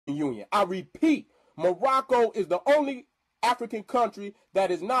Union. I repeat, Morocco is the only African country that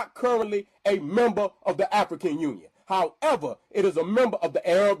is not currently a member of the African Union. However, it is a member of the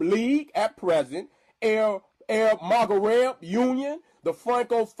Arab League at present, Arab Maghreb Union, the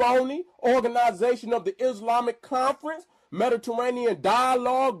Francophone Organization of the Islamic Conference, Mediterranean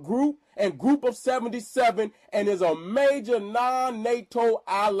Dialogue Group, and Group of 77, and is a major non-NATO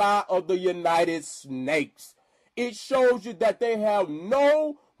ally of the United States. It shows you that they have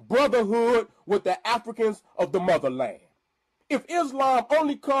no brotherhood with the Africans of the motherland. If Islam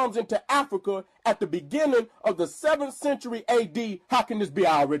only comes into Africa at the beginning of the 7th century AD, how can this be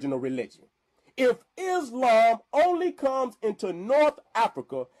our original religion? If Islam only comes into North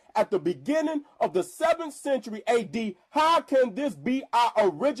Africa at the beginning of the 7th century AD, how can this be our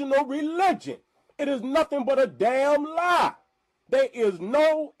original religion? It is nothing but a damn lie. There is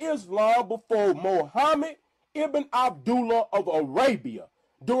no Islam before Muhammad ibn Abdullah of Arabia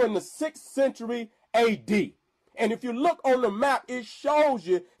during the 6th century AD. And if you look on the map, it shows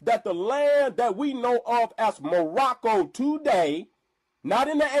you that the land that we know of as Morocco today, not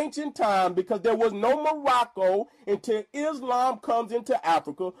in the ancient time, because there was no Morocco until Islam comes into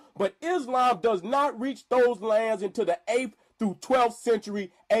Africa, but Islam does not reach those lands until the 8th through 12th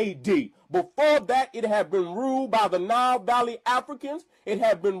century AD. Before that, it had been ruled by the Nile Valley Africans. It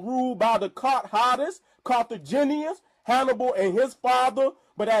had been ruled by the Carthaginians, Hannibal and his father,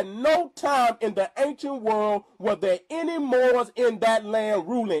 but at no time in the ancient world were there any Moors in that land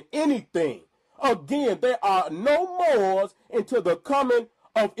ruling anything. Again, there are no Moors until the coming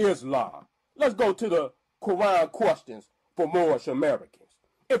of Islam. Let's go to the Quran questions for Moorish Americans.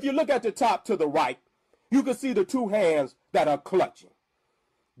 If you look at the top to the right, you can see the two hands that are clutching.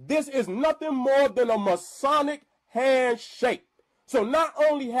 This is nothing more than a Masonic handshake. So not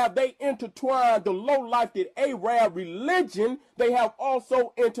only have they intertwined the low-lifted Arab religion, they have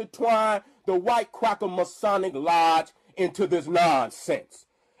also intertwined the White Cracker Masonic Lodge into this nonsense.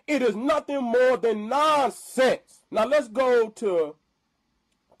 It is nothing more than nonsense. Now let's go to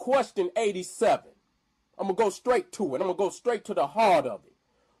question 87. I'm going to go straight to it. I'm going to go straight to the heart of it.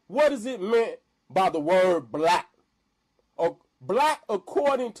 What is it meant by the word black? Black,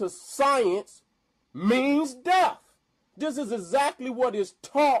 according to science, means death. This is exactly what is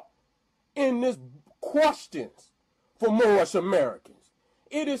taught in this questions for Moorish Americans.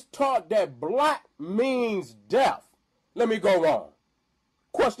 It is taught that black means death. Let me go on.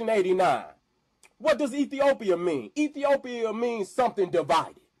 Question 89. What does Ethiopia mean? Ethiopia means something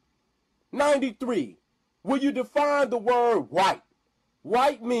divided. 93. Will you define the word white?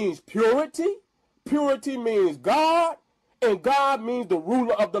 White means purity. Purity means God. And God means the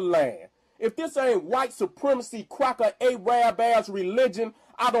ruler of the land. If this ain't white supremacy, cracker, Arab-ass religion,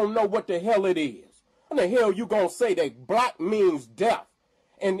 I don't know what the hell it is. How the hell you gonna say that black means death?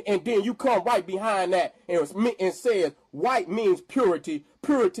 And then you come right behind that and says white means purity,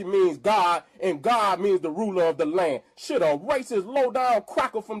 purity means God, and God means the ruler of the land. Shit, a racist low-down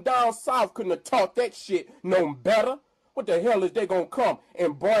cracker from down south couldn't have taught that shit no better. What the hell is they gonna come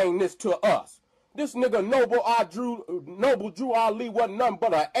and bring this to us? This nigga Noble Drew Ali wasn't nothing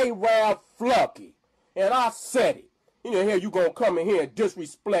but an Arab flunky. And I said it. You know, here you gonna come in here and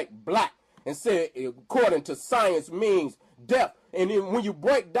disrespect black and say according to science means death. And then when you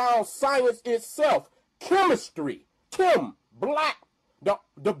break down science itself, chemistry, black,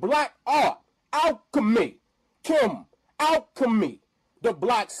 the black art, alchemy, alchemy, the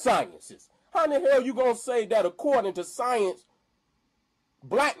black sciences. How in the hell you gonna say that according to science,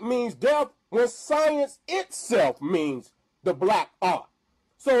 black means death when science itself means the black art?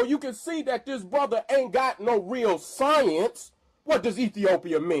 So you can see that this brother ain't got no real science. What does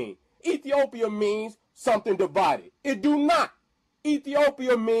Ethiopia mean? Ethiopia means something divided. It do not.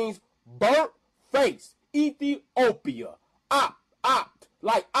 Ethiopia means burnt face. Ethiopia. Opt,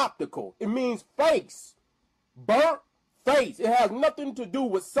 like optical. It means face. Burnt face. It has nothing to do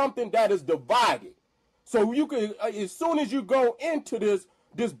with something that is divided. So you can, as soon as you go into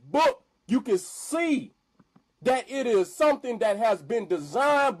this book, you can see that it is something that has been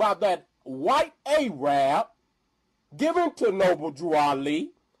designed by that white Arab, given to Noble Drew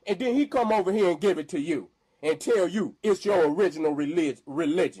Ali, and then he come over here and give it to you and tell you it's your original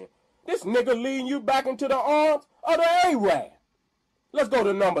religion. This nigga leading you back into the arms of the Arab. Let's go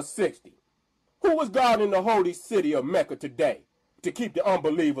to number 60. Who was guarding the holy city of Mecca today to keep the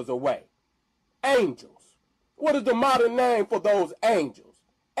unbelievers away? Angels. What is the modern name for those angels?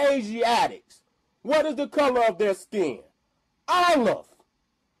 Asiatics. What is the color of their skin? Olive.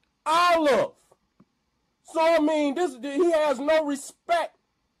 Olive. So, I mean, he has no respect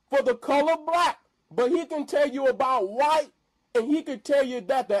for the color black. But he can tell you about white And he could tell you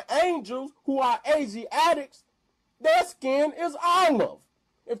that the angels, who are Asiatics, their skin is olive.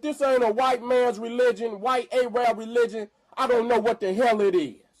 If this ain't a white man's religion, white Arab religion, I don't know what the hell it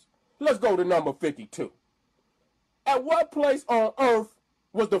is. Let's go to number 52. At what place on earth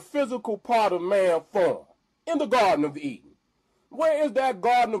was the physical part of man formed? In the Garden of Eden. Where is that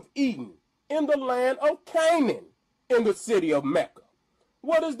Garden of Eden? In the land of Canaan, in the city of Mecca.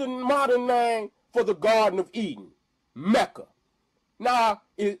 What is the modern name for the Garden of Eden? Mecca. Now,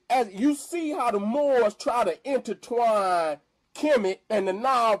 as you see how the Moors try to intertwine Kemet and the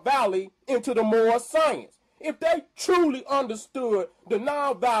Nile Valley into the Moor science. If they truly understood the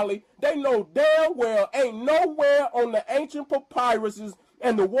Nile Valley, they know damn well ain't nowhere on the ancient papyruses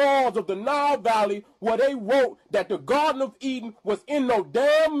and the walls of the Nile Valley where they wrote that the Garden of Eden was in no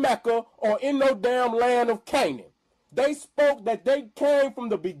damn Mecca or in no damn land of Canaan. They spoke that they came from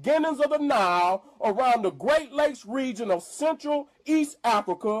the beginnings of the Nile around the Great Lakes region of Central East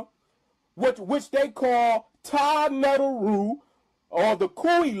Africa, which they call Ta-Netaru, or the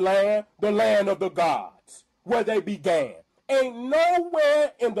Kui land, the land of the gods, where they began. Ain't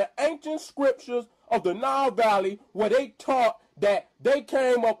nowhere in the ancient scriptures of the Nile Valley where they taught that they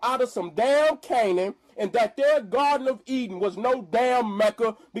came up out of some damn Canaan and that their Garden of Eden was no damn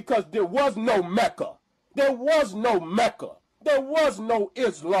Mecca, because there was no Mecca. There was no Mecca. There was no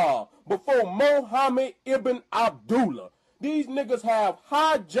Islam before Muhammad ibn Abdullah. These niggas have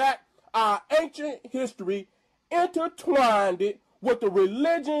hijacked our ancient history, intertwined it with the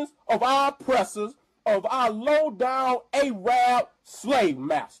religions of our oppressors, of our low-down Arab slave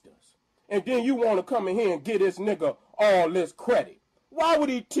masters. And then you want to come in here and give this nigga all this credit. Why would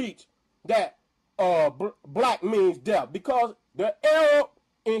he teach that black means death? Because the Arab,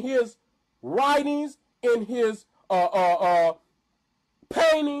 in his writings, in his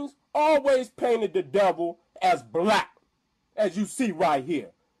paintings, always painted the devil as black, as you see right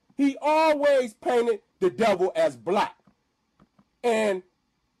here. He always painted the devil as black. And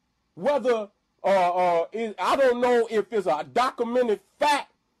whether, I don't know if it's a documented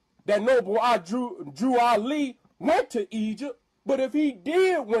fact that Noble Drew Ali went to Egypt, but if he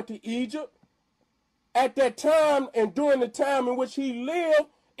did went to Egypt, at that time and during the time in which he lived,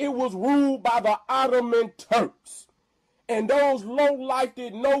 it was ruled by the Ottoman Turks. And those low-life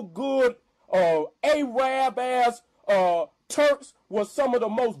did no good Arab-ass Turks were some of the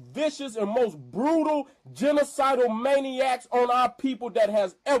most vicious and most brutal genocidal maniacs on our people that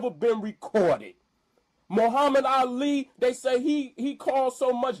has ever been recorded. Muhammad Ali, they say he caused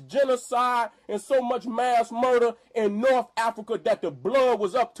so much genocide and so much mass murder in North Africa that the blood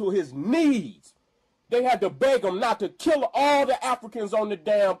was up to his knees. They had to beg him not to kill all the Africans on the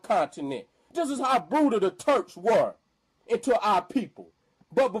damn continent. This is how brutal the Turks were into our people.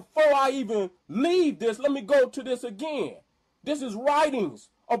 But before I even leave this, let me go to this again. This is writings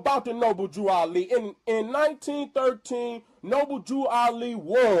about the Noble Drew Ali. In 1913, Noble Drew Ali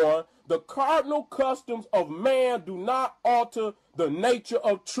warned, the cardinal customs of man do not alter the nature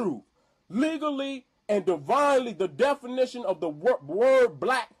of truth. Legally and divinely, the definition of the word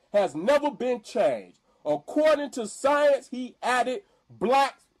black has never been changed. According to science, he added,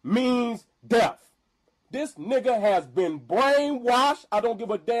 black means death. This nigga has been brainwashed. I don't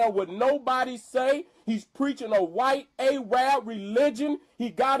give a damn what nobody say. He's preaching a white Arab religion. He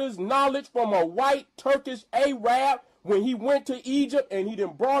got his knowledge from a white Turkish Arab when he went to Egypt, and he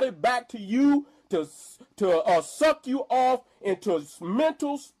then brought it back to you to suck you off into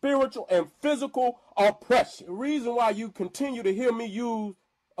mental, spiritual, and physical oppression. The reason why you continue to hear me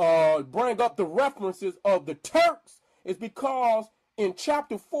bring up the references of the Turks is because in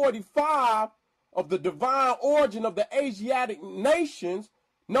chapter 45 of the divine origin of the Asiatic nations,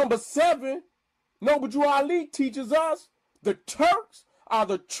 number 7, Noble Drew Ali teaches us the Turks are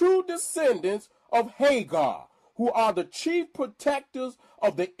the true descendants of Hagar, who are the chief protectors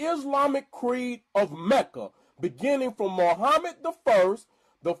of the Islamic creed of Mecca, beginning from Muhammad I,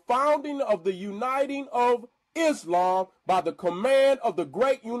 the founding of the uniting of Islam by the command of the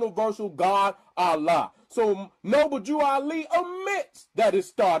great universal God Allah. So Noble Drew Ali admits that it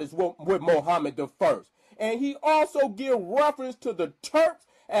started with Muhammad I. And he also gives reference to the Turks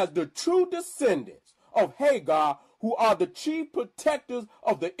as the true descendants of Hagar, who are the chief protectors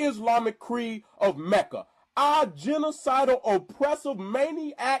of the Islamic creed of Mecca. Our genocidal, oppressive,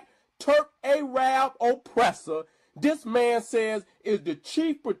 maniac, Turk Arab oppressor, this man says, is the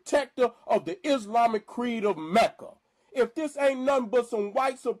chief protector of the Islamic creed of Mecca. If this ain't nothing but some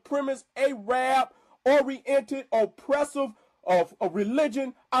white supremacist, Arab, oriented, oppressive of a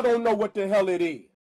religion, I don't know what the hell it is.